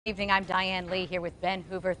Evening, I'm Diane Lee here with Ben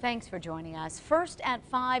Hoover. Thanks for joining us. First at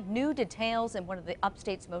 5, new details in one of the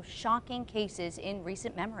Upstate's most shocking cases in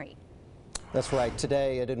recent memory. That's right.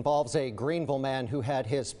 Today it involves a Greenville man who had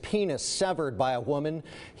his penis severed by a woman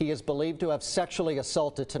he is believed to have sexually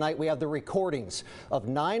assaulted. Tonight we have the recordings of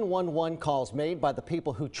 911 calls made by the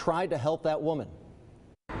people who tried to help that woman.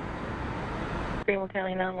 Greenville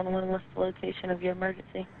County 911, what's the location of your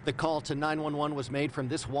emergency? The call to 911 was made from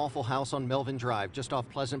this Waffle House on Melvin Drive, just off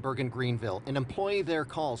Pleasantburg in Greenville. An employee there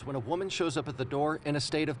calls when a woman shows up at the door in a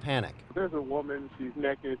state of panic. There's a woman, she's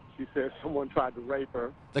naked. She says someone tried to rape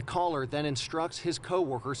her. The caller then instructs his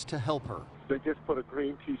co-workers to help her. They just put a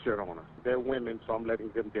green t-shirt on her. They're women, so I'm letting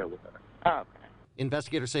them deal with her. Oh, okay.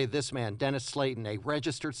 Investigators say this man, Dennis Slayton, a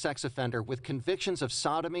registered sex offender with convictions of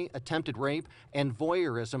sodomy, attempted rape, and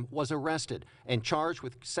voyeurism, was arrested and charged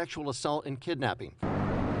with sexual assault and kidnapping.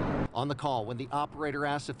 On the call, when the operator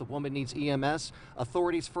asked if the woman needs EMS,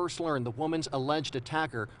 authorities first learned the woman's alleged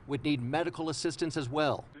attacker would need medical assistance as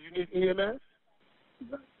well. Do you need EMS?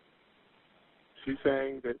 She's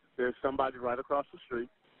saying that there's somebody right across the street.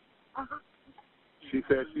 She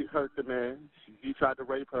said she hurt the man. He tried to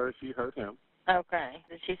rape her. She hurt him. Okay.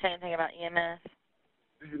 Did she say anything about EMS?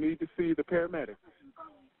 Do you need to see the paramedics?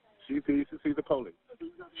 She needs to see the police.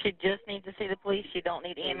 She just needs to see the police. She don't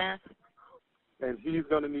need EMS? And he's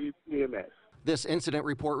going to need EMS. This incident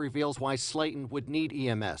report reveals why Slayton would need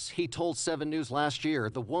EMS. He told 7 News last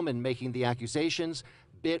year the woman making the accusations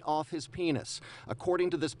bit off his penis.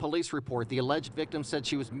 According to this police report, the alleged victim said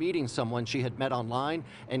she was meeting someone she had met online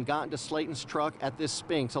and got into Slayton's truck at this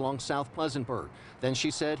Sphinx along South Pleasantburg. Then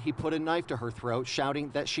she said he put a knife to her throat,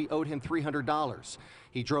 shouting that she owed him $300.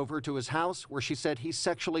 He drove her to his house, where she said he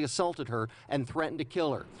sexually assaulted her and threatened to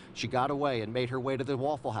kill her. She got away and made her way to the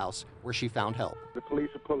Waffle House, where she found help. The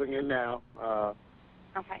police are pulling in now.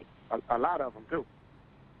 Okay. A lot of them, too.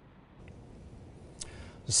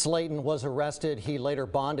 Slayton was arrested. He later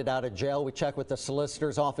bonded out of jail. We checked with the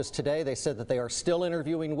solicitor's office today. They said that they are still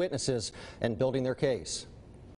interviewing witnesses and building their case.